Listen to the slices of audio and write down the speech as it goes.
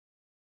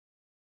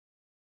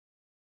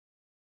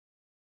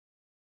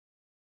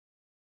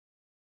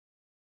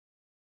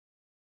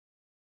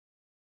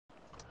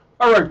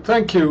All right,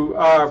 thank you.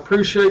 I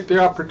appreciate the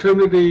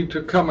opportunity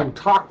to come and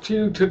talk to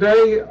you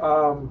today.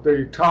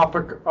 The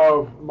topic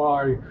of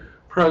my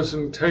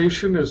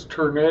presentation is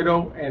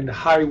tornado and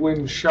high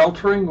wind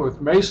sheltering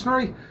with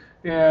masonry.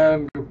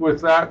 And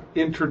with that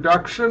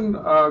introduction,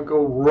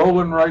 go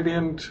rolling right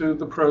into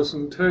the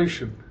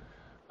presentation.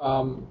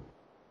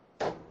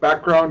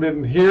 Background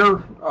in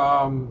here,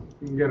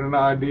 you can get an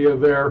idea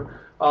there.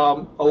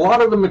 A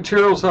lot of the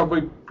materials I'll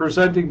be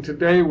presenting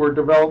today were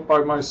developed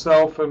by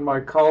myself and my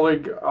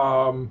colleague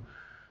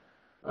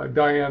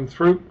Diane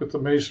Throop with the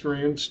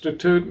Masonry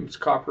Institute. It's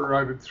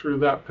copyrighted through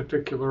that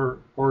particular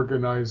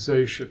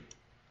organization.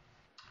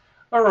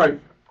 All right,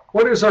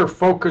 what is our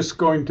focus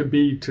going to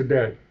be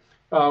today?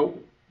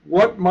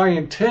 What my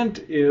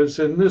intent is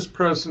in this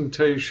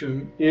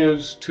presentation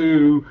is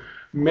to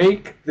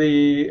make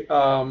the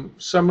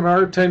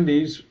seminar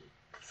attendees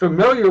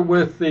familiar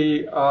with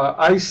the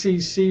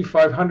ICC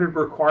 500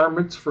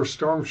 requirements for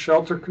storm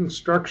shelter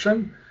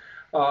construction.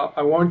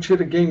 I want you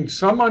to gain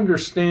some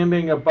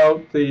understanding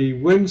about the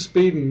wind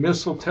speed and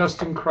missile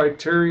testing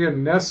criteria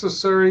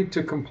necessary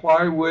to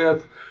comply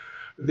with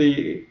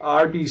the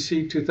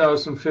RDC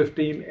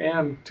 2015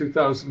 and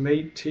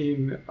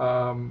 2018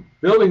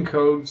 building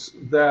codes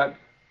that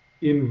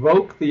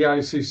invoke the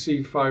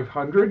ICC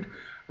 500,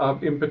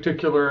 in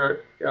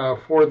particular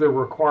for the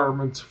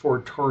requirements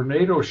for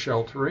tornado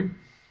sheltering.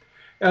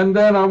 And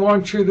then I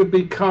want you to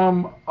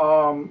become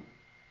or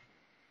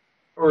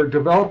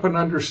develop an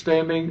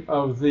understanding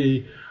of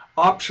the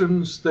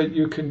options that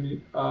you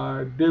can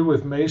do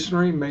with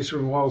masonry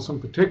walls in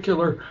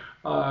particular,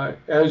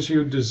 as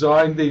you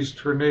design these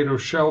tornado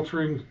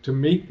sheltering to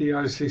meet the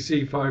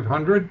ICC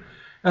 500.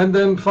 And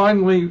then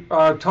finally,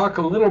 talk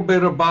a little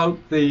bit about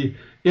the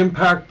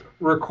impact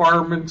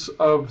requirements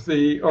of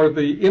the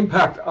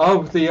impact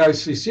of the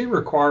ICC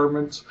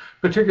requirements,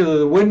 particularly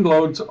the wind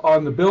loads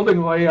on the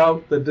building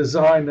layout, the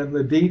design, and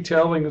the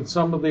detailing, and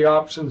some of the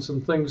options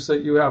and things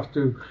that you have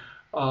to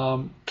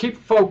keep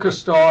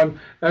focused on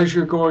as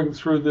you're going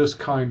through this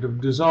kind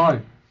of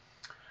design.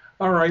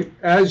 All right,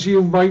 as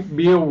you might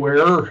be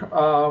aware,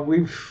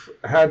 we've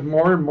had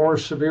more and more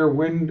severe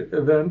wind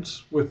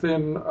events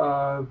within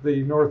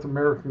the North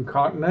American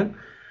continent.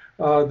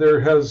 There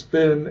has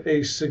been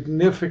a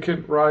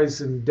significant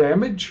rise in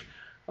damage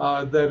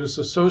that is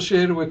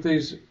associated with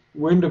these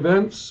wind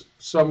events.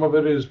 Some of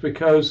it is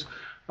because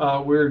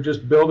we're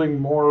just building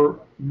more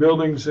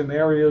buildings in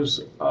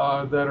areas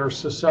that are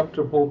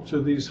susceptible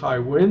to these high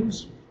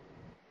winds.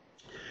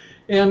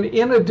 And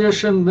in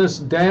addition, this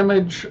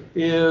damage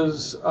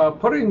is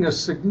putting a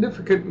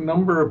significant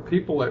number of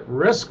people at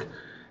risk.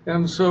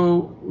 And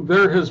so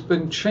there has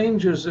been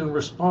changes in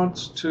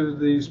response to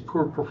these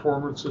poor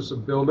performances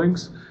of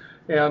buildings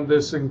and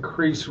this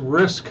increased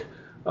risk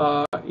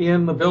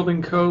in the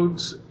building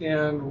codes.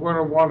 And what I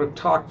want to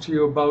talk to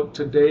you about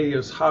today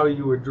is how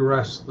you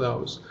address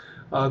those.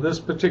 This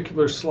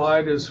particular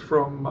slide is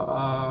from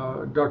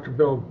Dr.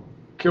 Bill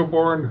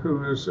Kilborn,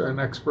 who is an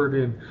expert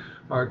in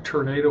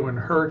tornado and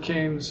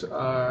hurricanes.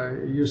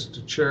 He used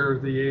to chair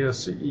the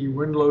ASCE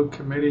Wind Load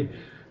Committee,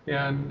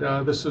 and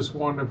this is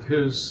one of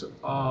his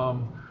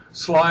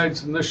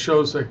slides, and this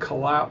shows a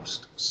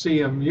collapsed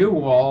CMU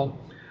wall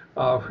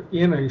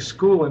in a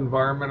school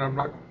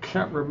environment.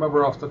 Can't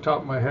remember off the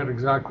top of my head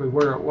exactly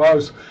where it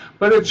was,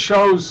 but it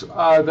shows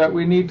that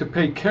we need to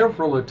pay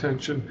careful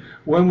attention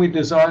when we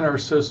design our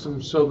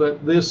systems so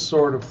that this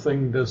sort of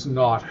thing does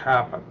not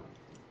happen.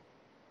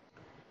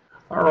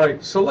 All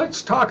right, so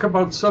let's talk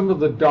about some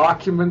of the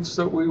documents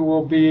that we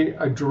will be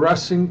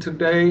addressing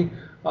today.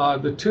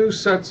 The two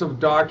sets of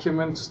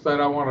documents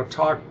that I want to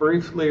talk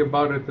briefly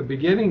about at the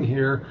beginning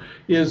here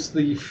is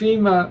the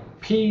FEMA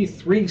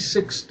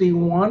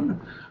P361.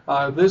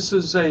 This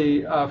is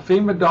a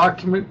FEMA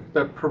document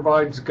that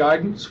provides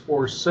guidance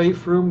for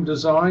safe room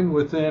design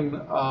within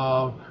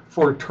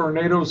for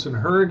tornadoes and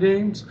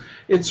hurricanes.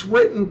 It's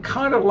written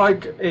kind of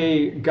like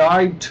a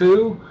guide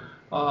to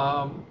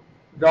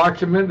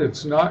document.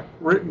 It's not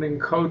written in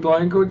code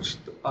language.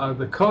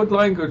 The code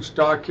language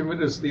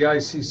document is the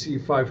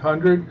ICC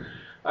 500,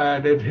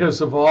 and it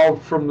has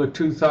evolved from the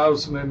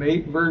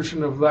 2008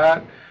 version of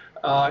that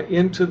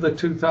into the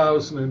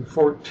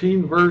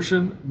 2014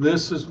 version.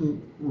 This is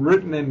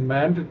written in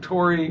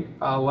mandatory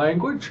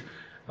language,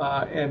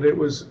 and it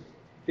was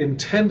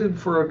intended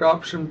for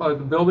adoption by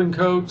the building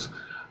codes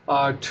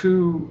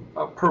to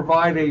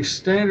provide a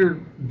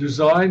standard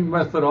design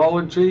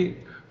methodology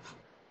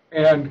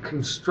and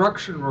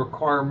construction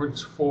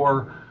requirements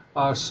for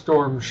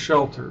storm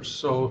shelters.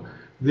 So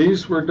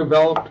these were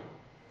developed.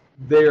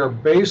 They are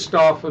based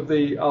off of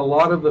a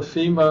lot of the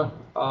FEMA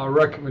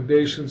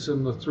recommendations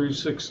in the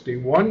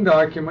 361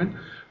 document.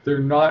 They're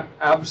not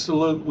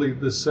absolutely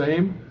the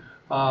same,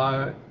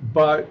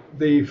 but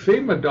the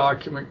FEMA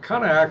document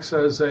kind of acts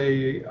as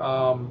a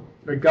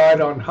guide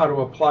on how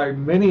to apply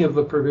many of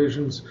the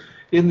provisions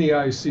in the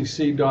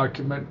ICC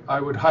document.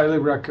 I would highly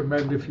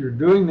recommend, if you're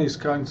doing these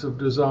kinds of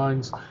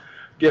designs,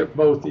 get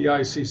both the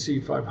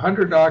ICC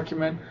 500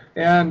 document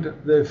and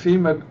the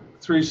FEMA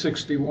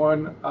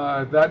 361.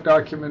 That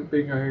document,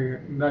 being a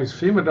nice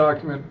FEMA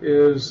document,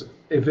 is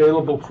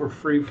available for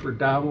free for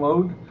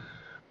download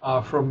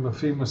from the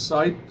FEMA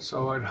site,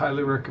 so I'd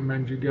highly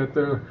recommend you get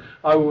there.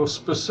 I will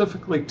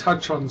specifically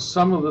touch on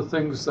some of the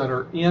things that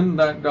are in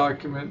that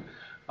document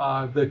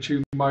that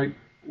you might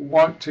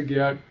want to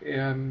get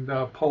and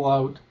pull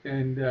out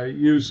and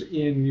use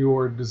in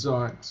your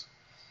designs.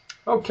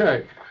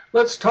 Okay,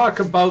 let's talk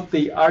about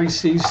the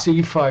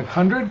ICC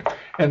 500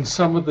 and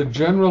some of the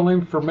general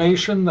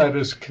information that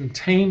is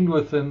contained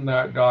within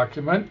that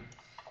document.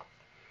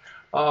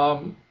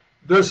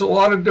 There's a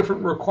lot of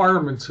different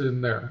requirements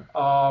in there.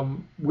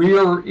 We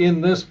are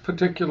in this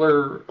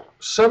particular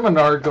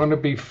seminar going to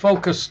be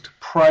focused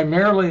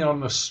primarily on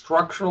the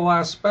structural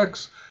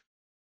aspects